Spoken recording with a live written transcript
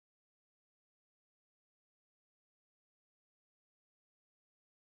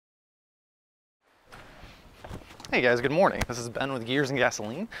Hey guys, good morning. This is Ben with Gears and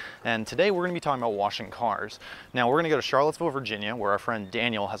Gasoline, and today we're going to be talking about washing cars. Now we're going to go to Charlottesville, Virginia, where our friend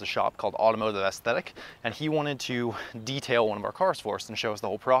Daniel has a shop called Automotive Aesthetic, and he wanted to detail one of our cars for us and show us the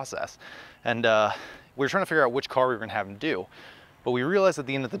whole process. And we were trying to figure out which car we were going to have him do, but we realized at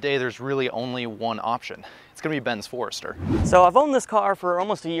the end of the day there's really only one option. It's going to be Ben's Forester. So I've owned this car for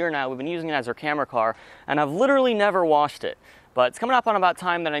almost a year now. We've been using it as our camera car, and I've literally never washed it. But it's coming up on about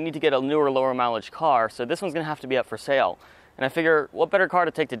time that I need to get a newer, lower mileage car, so this one's gonna have to be up for sale. And I figure, what better car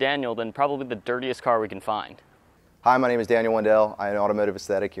to take to Daniel than probably the dirtiest car we can find? Hi, my name is Daniel Wendell. I own Automotive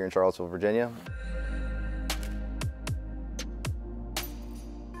Aesthetic here in Charlottesville, Virginia.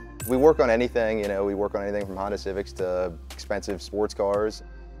 We work on anything, we work on anything from Honda Civics to expensive sports cars.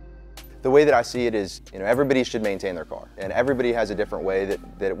 The way that I see it is, everybody should maintain their car, and everybody has a different way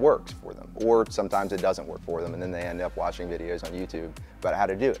that it works for them, or sometimes it doesn't work for them, and then they end up watching videos on YouTube about how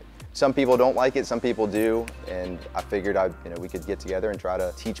to do it. Some people don't like it, some people do, and I figured we could get together and try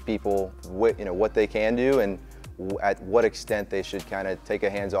to teach people what they can do and at what extent they should kind of take a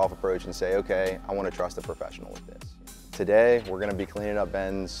hands-off approach and say, okay, I want to trust a professional with this. Today, we're going to be cleaning up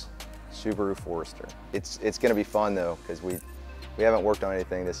Ben's Subaru Forester. It's going to be fun though, because we haven't worked on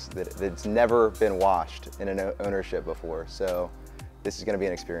anything that's never been washed in an ownership before, so this is going to be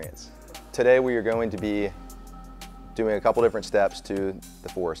an experience. Today we are going to be doing a couple different steps to the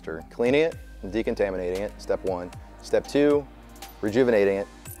Forester. Cleaning it and decontaminating it, step one. Step two, rejuvenating it,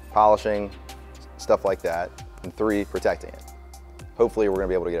 polishing, stuff like that. And three, protecting it. Hopefully we're going to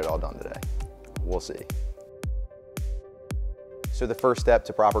be able to get it all done today. We'll see. So the first step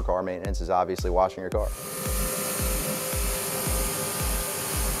to proper car maintenance is obviously washing your car.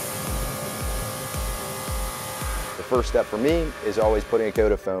 The first step for me is always putting a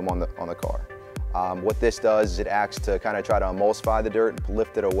coat of foam on the car. What this does is it acts to kind of try to emulsify the dirt,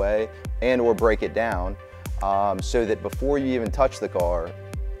 lift it away, and or break it down so that before you even touch the car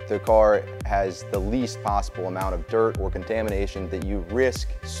has the least possible amount of dirt or contamination that you risk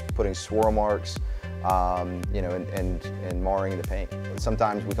putting swirl marks and marring the paint.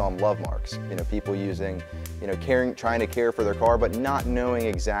 Sometimes we call them love marks. People using, trying to care for their car, but not knowing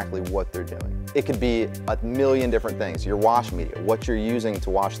exactly what they're doing. It could be a million different things. Your wash media, what you're using to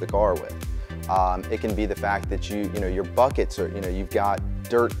wash the car with. It can be the fact that your buckets are, you've got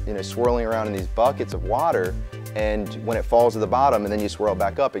dirt, swirling around in these buckets of water, and when it falls to the bottom and then you swirl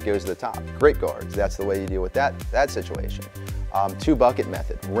back up, it goes to the top. Grate guards, that's the way you deal with that situation. Two bucket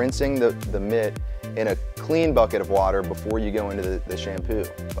method, rinsing the mitt in a clean bucket of water before you go into the shampoo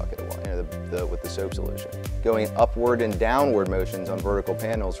bucket of water, with the soap solution. Going upward and downward motions on vertical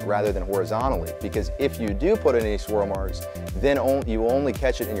panels rather than horizontally, because if you do put in any swirl marks, then you only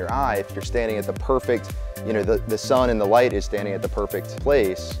catch it in your eye if you're standing at the perfect, the sun and the light is standing at the perfect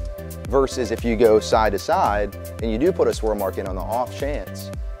place, versus if you go side to side and you do put a swirl mark in on the off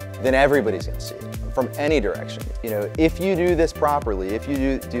chance, then everybody's gonna see it from any direction. If you do this properly, if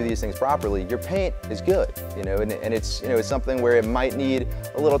you do these things properly, your paint is good, and it's something where it might need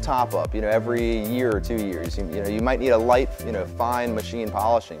a little top up, every year or 2 years. You might need a light, fine machine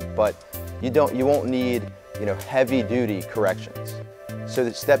polishing, but you won't need, heavy duty corrections. So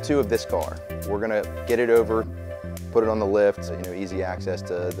step two of this car, we're gonna get it over, put it on the lift, so, easy access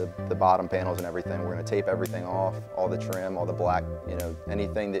to the bottom panels and everything. We're gonna tape everything off, all the trim, all the black,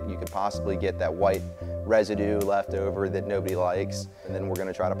 anything that you could possibly get that white residue left over that nobody likes. And then we're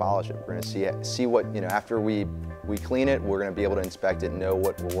gonna try to polish it. We're gonna see what, after we clean it, we're gonna be able to inspect it and know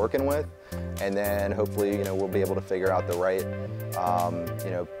what we're working with. And then hopefully, we'll be able to figure out the right,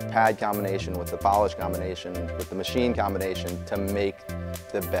 pad combination with the polish combination, with the machine combination to make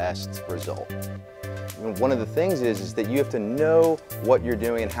the best result. One of the things is that you have to know what you're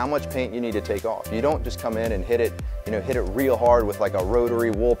doing and how much paint you need to take off. You don't just come in and hit it real hard with like a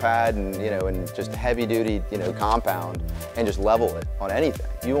rotary wool pad and just heavy duty, compound and just level it on anything.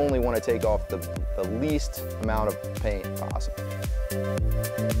 You only want to take off the least amount of paint possible.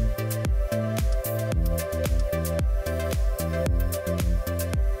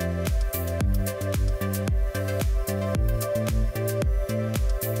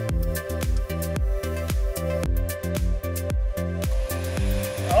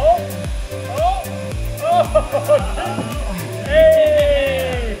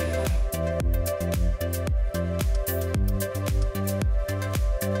 Hey!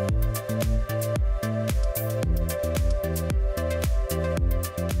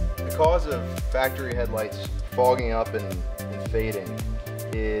 The cause of factory headlights fogging up and fading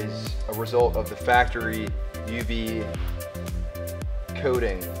is a result of the factory UV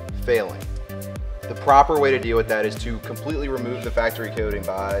coating failing. The proper way to deal with that is to completely remove the factory coating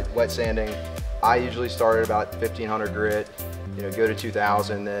by wet sanding I usually start at about 1500 grit, go to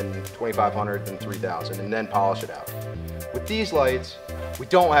 2000, then 2500, then 3000, and then polish it out. With these lights, we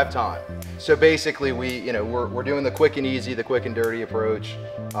don't have time. So basically we're doing the quick and easy, the quick and dirty approach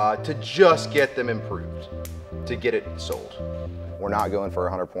to just get them improved, to get it sold. We're not going for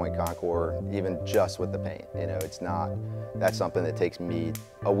a 100-point Concours, even just with the paint. That's something that takes me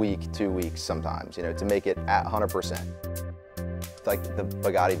a week, 2 weeks sometimes, to make it at 100%. It's like the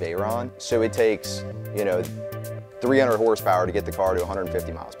Bugatti Veyron. So it takes, 300 horsepower to get the car to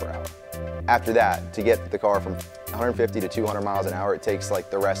 150 miles per hour. After that, to get the car from 150 to 200 miles an hour, it takes like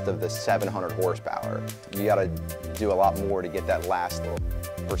the rest of the 700 horsepower. You gotta do a lot more to get that last little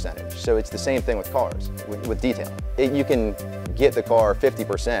percentage. So it's the same thing with cars, with detailing. You can get the car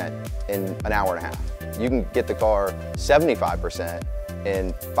 50% in an hour and a half. You can get the car 75%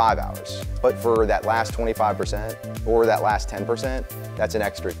 in 5 hours. But for that last 25% or that last 10%, that's an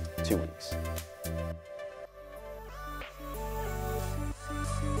extra 2 weeks.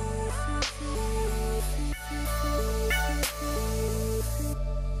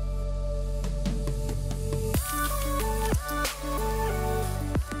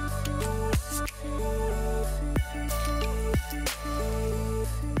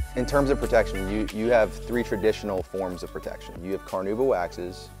 In terms of protection, you have 3 traditional forms of protection. You have carnauba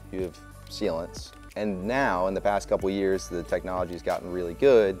waxes, you have sealants, and now in the past couple years the technology has gotten really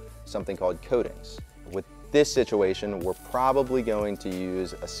good, something called coatings. With this situation, we're probably going to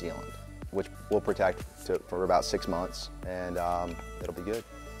use a sealant, which will protect for about 6 months, and it'll be good.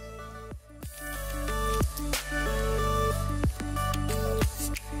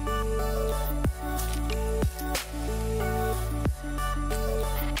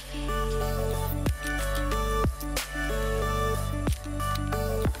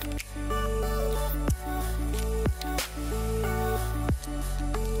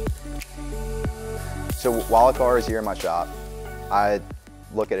 So while a car is here in my shop, I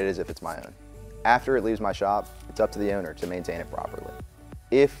look at it as if it's my own. After it leaves my shop, it's up to the owner to maintain it properly.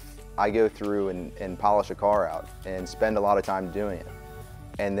 If I go through and polish a car out and spend a lot of time doing it,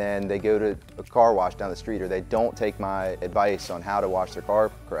 and then they go to a car wash down the street or they don't take my advice on how to wash their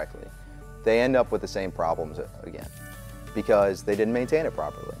car correctly, they end up with the same problems again because they didn't maintain it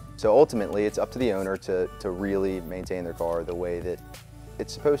properly. So ultimately, it's up to the owner to really maintain their car the way that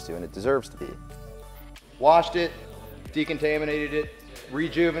it's supposed to and it deserves to be. Washed it, decontaminated it,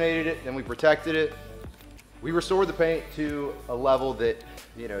 rejuvenated it, then we protected it. We restored the paint to a level that,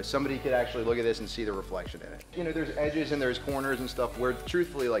 somebody could actually look at this and see the reflection in it. There's edges and there's corners and stuff where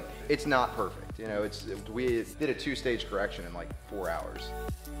truthfully, it's not perfect. We did a 2-stage correction in 4 hours.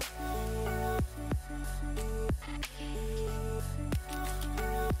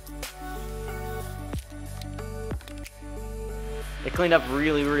 It cleaned up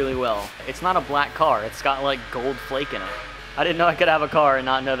really, really well. It's not a black car, it's got gold flake in it. I didn't know I could have a car and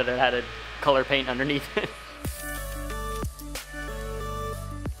not know that it had a color paint underneath it.